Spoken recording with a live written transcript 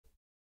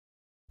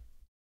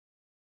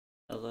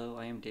Hello,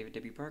 I am David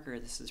W. Parker.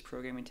 This is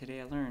Programming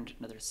Today I Learned,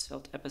 another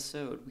Svelte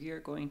episode. We are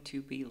going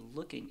to be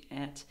looking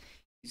at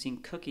using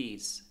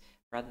cookies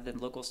rather than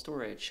local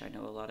storage. I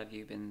know a lot of you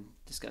have been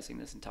discussing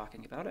this and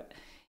talking about it,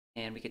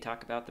 and we could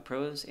talk about the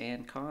pros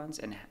and cons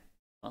and,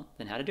 well,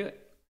 then how to do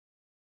it.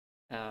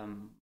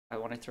 I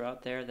want to throw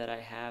out there that I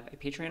have a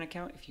Patreon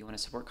account. If you want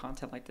to support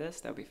content like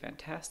this, that would be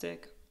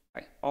fantastic.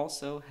 I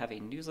also have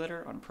a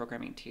newsletter on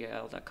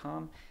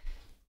ProgrammingTIL.com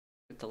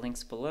with the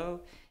links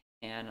below.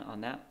 And on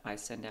that, I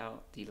send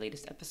out the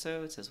latest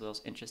episodes as well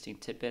as interesting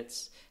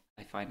tidbits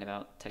I find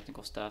about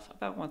technical stuff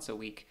about once a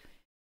week.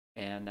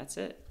 And that's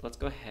it. Let's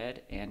go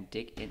ahead and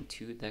dig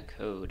into the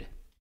code.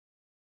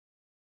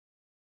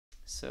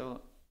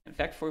 So, in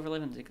fact, before we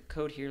leave into the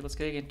code here, let's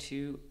get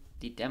into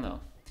the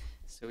demo.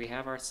 So we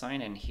have our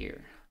sign in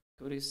here.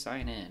 Go to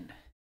sign in.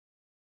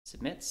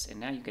 Submits, and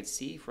now you can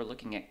see if we're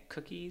looking at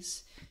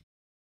cookies.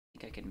 I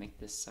think I can make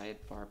this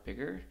sidebar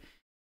bigger.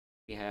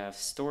 We have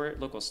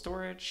local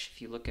storage.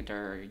 If you look at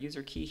our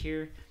user key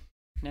here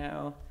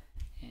now,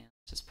 and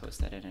just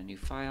post that in a new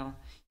file,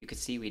 you can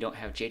see we don't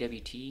have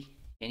JWT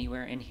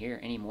anywhere in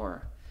here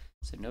anymore.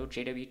 So no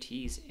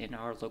JWTs in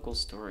our local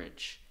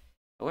storage.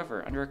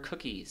 However, under our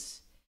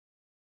cookies,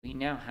 we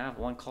now have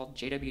one called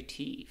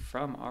JWT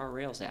from our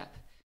Rails app,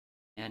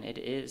 and it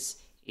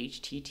is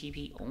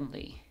HTTP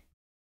only.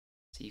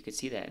 So you can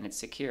see that, and it's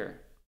secure.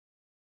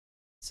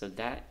 So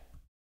that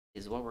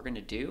is what we're going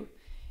to do.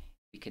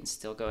 We can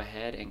still go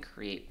ahead and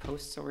create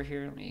posts over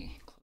here. Let me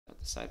close out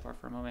the sidebar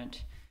for a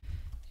moment.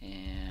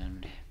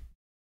 And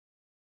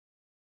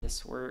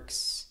this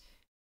works.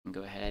 We can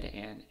go ahead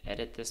and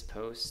edit this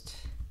post.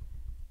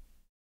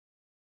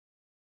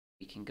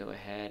 We can go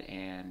ahead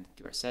and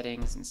do our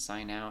settings and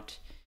sign out.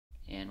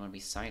 And when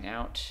we sign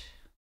out,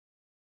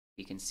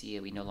 we can see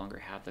we no longer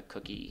have the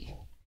cookie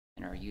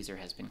and our user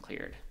has been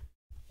cleared.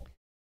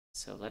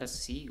 So let us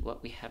see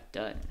what we have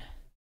done.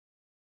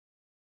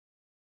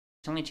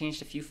 Only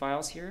changed a few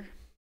files here.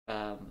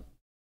 The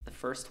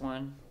first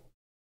one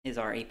is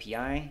our API.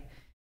 I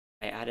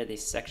added a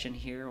section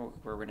here where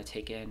we're going to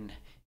take in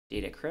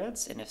data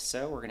creds, and if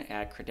so, we're going to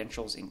add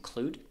credentials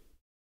include,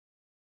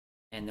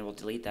 and then we'll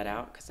delete that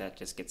out because that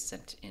just gets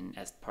sent in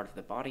as part of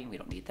the body. We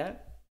don't need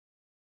that.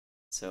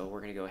 So we're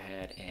going to go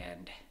ahead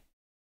and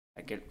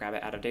grab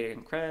it out of data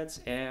and creds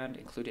and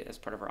include it as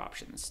part of our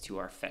options to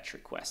our fetch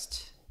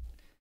request,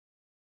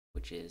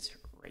 which is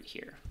right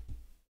here.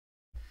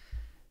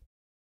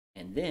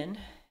 And then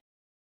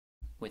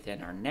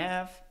within our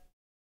nav,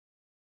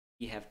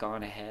 we have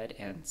gone ahead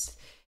and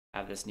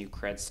have this new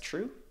creds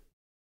true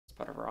as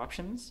part of our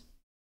options.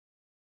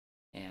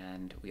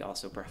 And we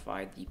also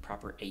provide the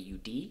proper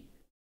AUD.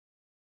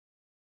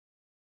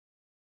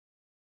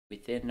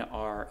 Within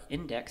our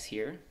index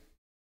here,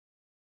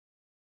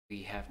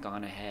 we have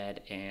gone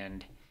ahead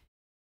and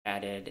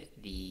added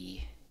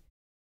the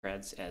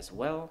creds as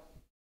well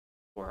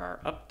for our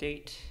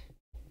update.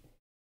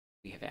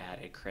 We have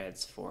added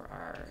creds for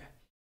our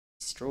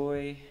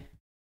destroy,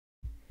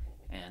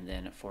 and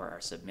then for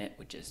our submit,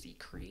 which is the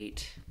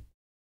create.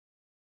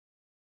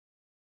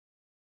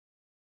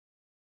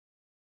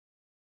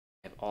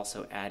 I've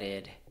also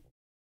added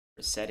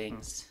for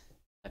settings,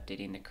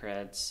 updating the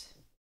creds,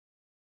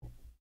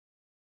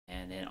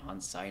 and then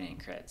on sign-in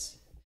creds.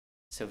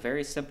 So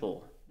very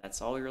simple.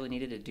 That's all we really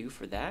needed to do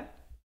for that.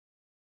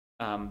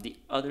 The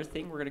other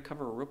thing we're going to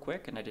cover real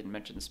quick, and I didn't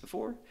mention this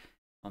before,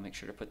 I'll make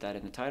sure to put that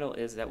in the title,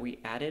 is that we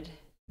added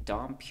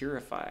DOM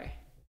Purify.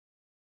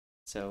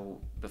 So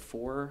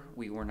before,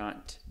 we were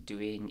not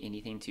doing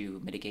anything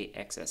to mitigate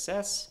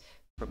XSS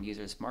from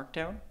users'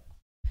 markdown.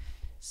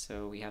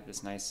 So we have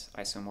this nice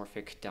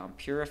isomorphic DOM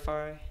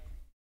Purify,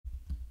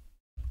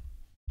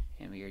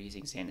 and we are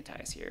using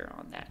sanitize here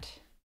on that.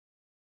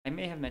 I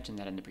may have mentioned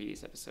that in the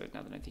previous episode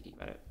now that I'm thinking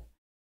about it.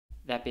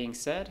 That being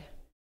said,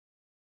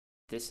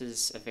 this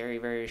is a very,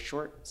 very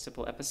short,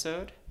 simple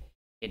episode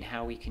in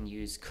how we can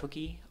use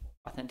cookie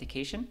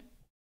authentication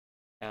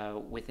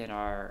within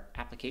our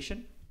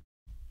application.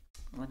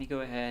 Let me go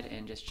ahead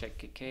and just check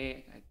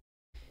okay.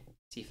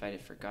 See if I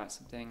forgot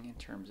something in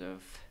terms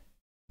of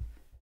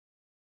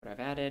what I've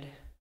added.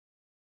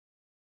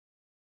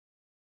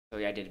 So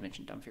yeah, I did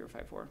mention DOM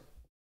Purify before.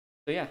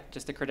 So yeah,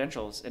 just the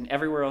credentials. And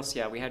everywhere else,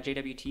 yeah, we had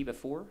JWT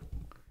before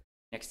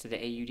next to the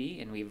AUD,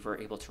 and we were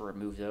able to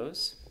remove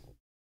those.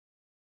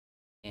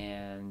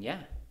 And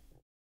yeah,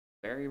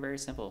 very, very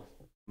simple.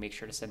 Make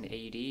sure to send the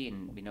AUD,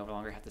 and we no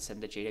longer have to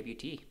send the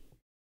JWT.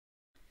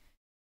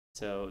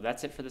 So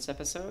that's it for this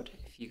episode.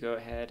 If you go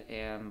ahead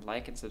and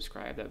like and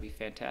subscribe, that would be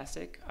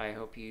fantastic. I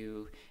hope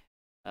you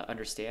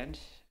understand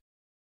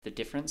the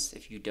difference.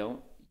 If you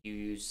don't, you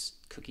use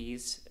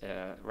cookies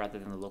rather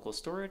than the local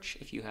storage.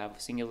 If you have a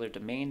singular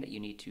domain that you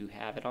need to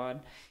have it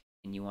on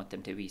and you want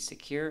them to be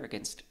secure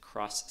against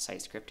cross-site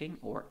scripting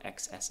or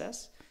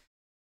XSS.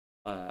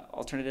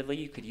 Alternatively,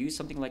 you could use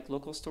something like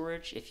local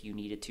storage if you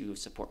needed to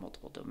support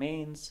multiple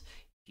domains,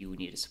 if you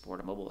need to support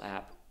a mobile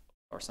app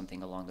or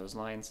something along those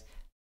lines.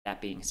 That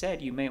being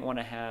said, you may want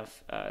to have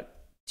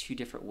two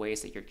different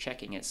ways that you're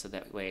checking it, so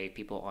that way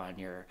people on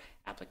your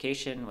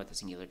application with a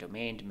singular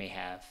domain may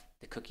have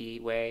the cookie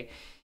way,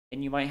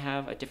 and you might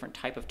have a different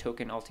type of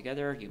token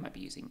altogether. You might be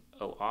using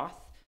OAuth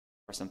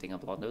or something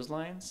along those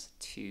lines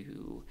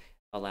to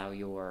allow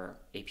your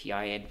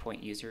API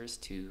endpoint users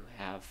to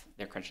have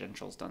their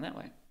credentials done that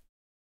way.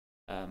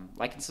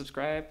 Like and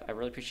subscribe. I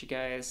really appreciate you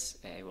guys.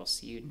 I will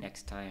see you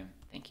next time.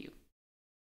 Thank you.